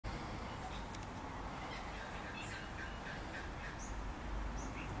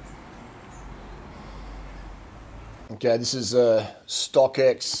Okay, this is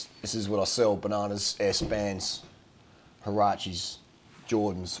StockX. This is what I sell: bananas, Airspans, Huaraches,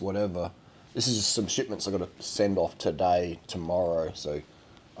 Jordans, whatever. This is just some shipments I got to send off today, tomorrow. So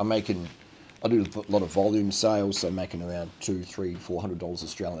I do a lot of volume sales, so I'm making around $200, $300, $400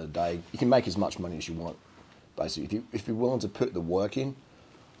 Australian a day. You can make as much money as you want, basically. If you're willing to put the work in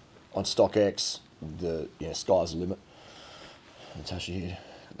on StockX, sky's the limit. Natasha here,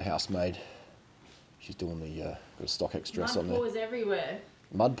 the housemaid. She's doing the got a StockX dress on there. Mud paws everywhere.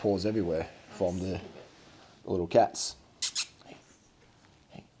 Mud paws everywhere from the little cats.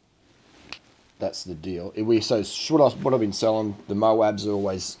 Hey. That's the deal. What I've been selling, the Moabs are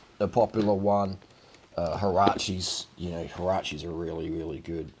always a popular one. Huaraches, Huaraches are really, really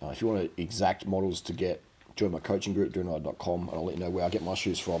good. If you want exact models to get, join my coaching group, durianrider.com, and I'll let you know where I get my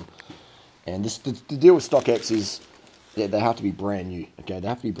shoes from. And the deal with StockX is, they have to be brand new. Okay, they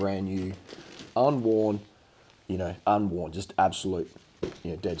have to be brand new. Unworn, just absolute,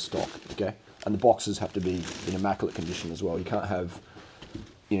 dead stock, okay? And the boxes have to be in immaculate condition as well. You can't have,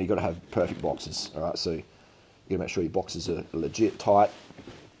 you've got to have perfect boxes, all right? So you got to make sure your boxes are legit, tight,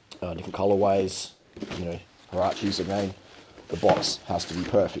 different colorways, Huaraches, again, the box has to be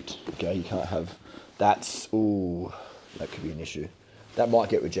perfect, okay? You can't have, that could be an issue. That might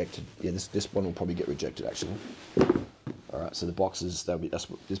get rejected. Yeah, this one will probably get rejected, actually. All right, so the boxes,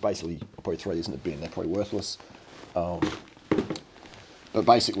 there's basically, I'll probably throw these in the bin, they're probably worthless. But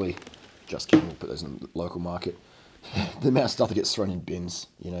basically, just kidding, we'll put those in the local market. The amount of stuff that gets thrown in bins,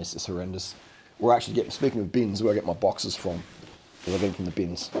 it's just horrendous. We're actually speaking of bins, where I get my boxes from. I get them from the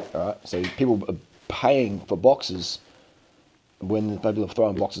bins, all right? So people are paying for boxes when people are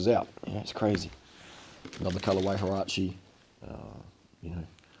throwing boxes out. It's crazy. Another colorway, Huarache,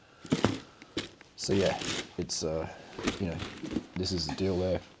 So yeah, it's, this is the deal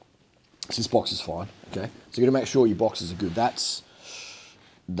there. This box is fine, okay? So you got to make sure your boxes are good.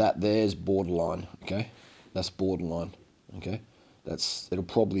 There's borderline, okay? That's borderline, okay? It'll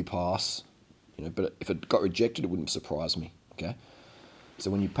probably pass, but if it got rejected, it wouldn't surprise me, okay?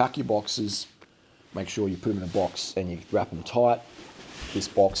 So when you pack your boxes, make sure you put them in a box and you wrap them tight. This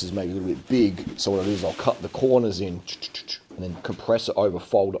box is maybe a little bit big, so what I do is I'll cut the corners in and then compress it over,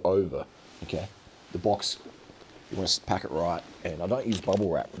 fold it over, okay? The box, you want to pack it right, and I don't use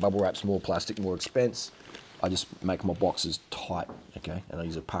bubble wrap. Bubble wrap's more plastic, more expense. I just make my boxes tight, okay? And I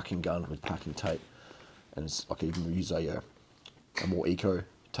use a packing gun with packing tape, and I can even use a more eco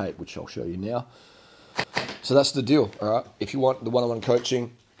tape, which I'll show you now. So that's the deal, all right? If you want the one-on-one coaching,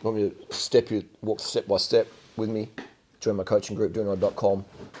 you want me to walk step by step with me, join my coaching group, durianrider.com.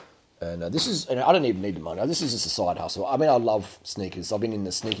 And I don't even need the money. This is just a side hustle. I mean, I love sneakers. I've been in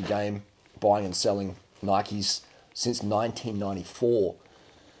the sneaker game, buying and selling Nikes since 1994.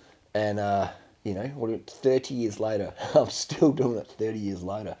 And, 30 years later, I'm still doing it 30 years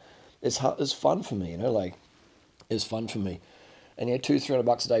later. It's fun for me, it's fun for me. And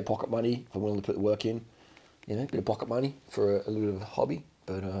 $200-300 a day pocket money if I'm willing to put the work in. A bit of pocket money for a little bit of a hobby.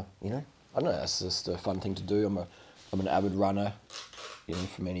 But, I don't know, that's just a fun thing to do. I'm an avid runner,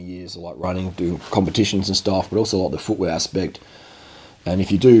 for many years. I like running, do competitions and stuff, but also like the footwear aspect. And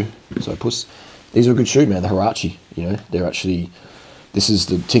if you do, these are a good shoe, man, the Huarache, this is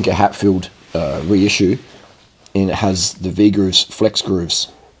the Tinker Hatfield reissue, and it has the V-grooves, flex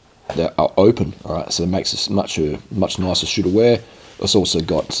grooves that are open, all right, so it makes it much nicer shoe to wear. It's also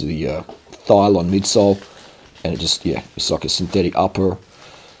got the Thylon midsole, and it's like a synthetic upper,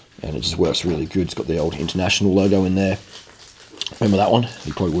 and it just works really good. It's got the old International logo in there. Remember that one?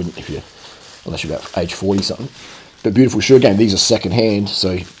 You probably wouldn't unless you're about age 40 something. But beautiful shoe. Again, these are second hand,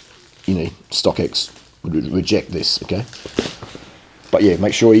 so StockX would reject this, okay? But yeah,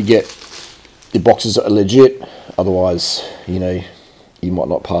 make sure you get the boxes that are legit. Otherwise, you might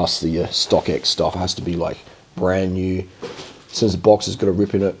not pass the StockX stuff. It has to be like brand new. As soon as the box has got a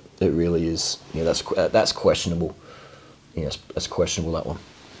rip in it, it really is. That's questionable. That's questionable, that one.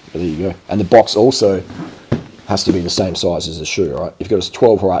 But there you go. And the box also has to be the same size as the shoe, right? If you've got a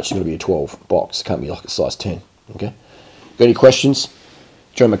 12 Huarache, it's got to be a 12 box. It can't be like a size 10, okay? Got any questions?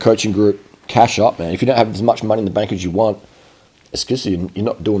 Join my coaching group. Cash up, man. If you don't have as much money in the bank as you want, it's because you're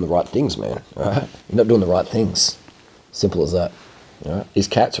not doing the right things, man. All right? You're not doing the right things. Simple as that. All right? These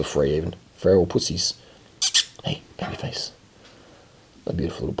cats are free, even. Feral pussies. Hey, baby face. A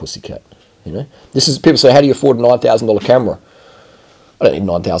beautiful little pussy cat. People say, how do you afford a $9,000 camera? I don't need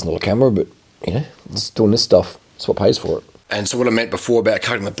a $9,000 camera, but just doing this stuff. That's what pays for it. And so what I meant before about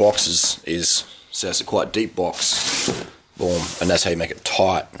cutting the boxes is, so it's a quite deep box, boom, and that's how you make it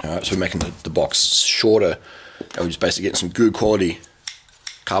tight. All right, so we're making the box shorter, and we're just basically getting some good quality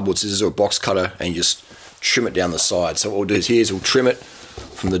cardboard scissors or a box cutter, and you just trim it down the side. So what we'll do is we'll trim it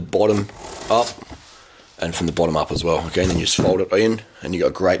from the bottom up and from the bottom up as well. Okay, and then you just fold it in and you got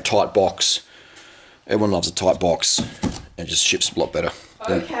a great tight box. Everyone loves a tight box, and it just ships a lot better.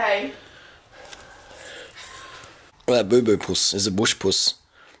 Okay. Look at that boo-boo puss. There's a bush puss.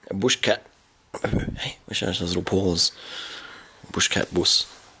 A bush cat. Hey, wish I had those little paws. Bush cat buss.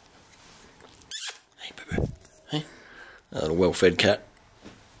 Hey, boo-boo. Hey. A little well-fed cat.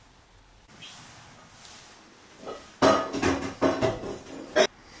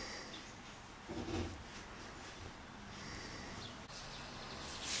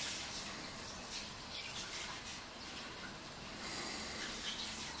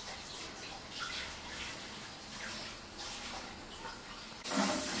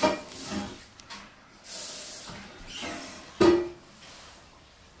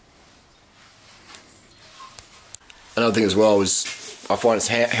 Another thing as well is I find it's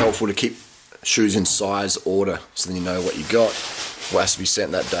helpful to keep shoes in size order, so then you know what you got, what has to be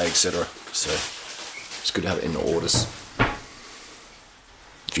sent that day, etc. So it's good to have it in the orders.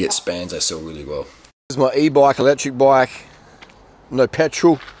 If you get spans, they sell really well. This is my e-bike, electric bike, no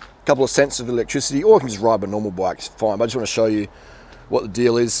petrol, a couple of cents of electricity, or I can just ride my normal bike, it's fine. But I just want to show you what the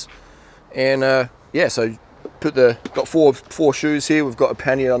deal is. And yeah, so got four shoes here. We've got a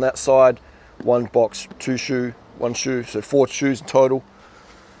pannier on that side, one box, one shoe, so 4 shoes in total.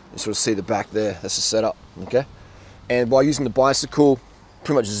 You sort of see the back there, that's the setup, okay? And by using the bicycle,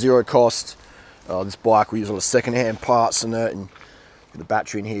 pretty much zero cost. This bike, we use all the second-hand parts in it, and the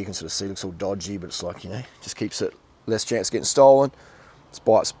battery in here, you can sort of see it looks all dodgy, but it's like, you know, just keeps it less chance of getting stolen. This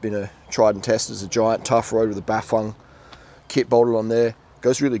bike's been a tried and tested as a giant tough road with a Bafang kit bolted on there.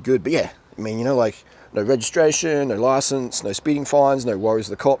 Goes really good, but yeah, I mean, you know, like, no registration, no license, no speeding fines, no worries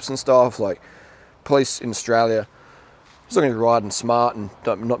with the cops and stuff. Like, police in Australia, as long as you're riding smart and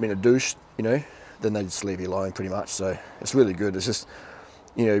not being a douche, you know, then they just leave you alone pretty much. So it's really good. It's just,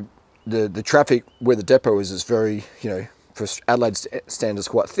 you know, the traffic where the depot is very, you know, for Adelaide standards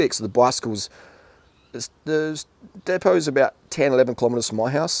quite thick. So the bicycles, the depot is about 10, 11 kilometres from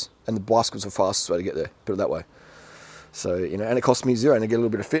my house, and the bicycles are the fastest way to get there, put it that way. So, you know, and it costs me zero, and I get a little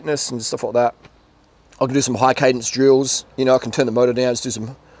bit of fitness and stuff like that. I can do some high cadence drills, you know, I can turn the motor down, just do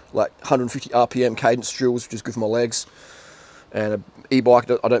some like 150 RPM cadence drills, which is good for my legs. And an e-bike,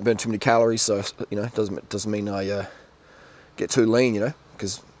 I don't burn too many calories, so, you know, it doesn't mean I get too lean, you know,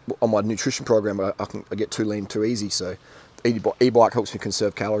 because on my nutrition program I get too lean too easy. So e-bike helps me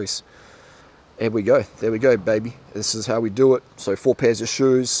conserve calories. There we go, baby. This is how we do it. So 4 pairs of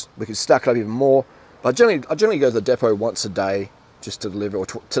shoes. We can stack it up even more. But I generally go to the depot once a day just to deliver. Or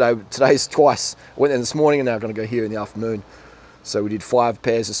today's twice. I went there this morning, and now I'm going to go here in the afternoon. So we did 5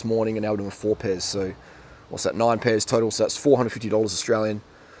 pairs this morning, and now we're doing 4 pairs. So what's that? 9 pairs total. So that's $450 Australian.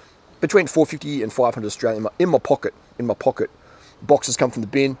 Between $450 and $500 Australian in my pocket. Boxes come from the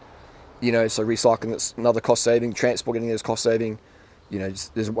bin. You know, so recycling, that's another cost saving. Transport getting there's cost saving. You know,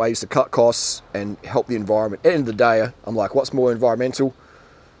 there's ways to cut costs and help the environment. At the end of the day, I'm like, what's more environmental?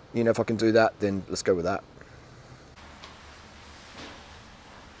 You know, if I can do that, then let's go with that.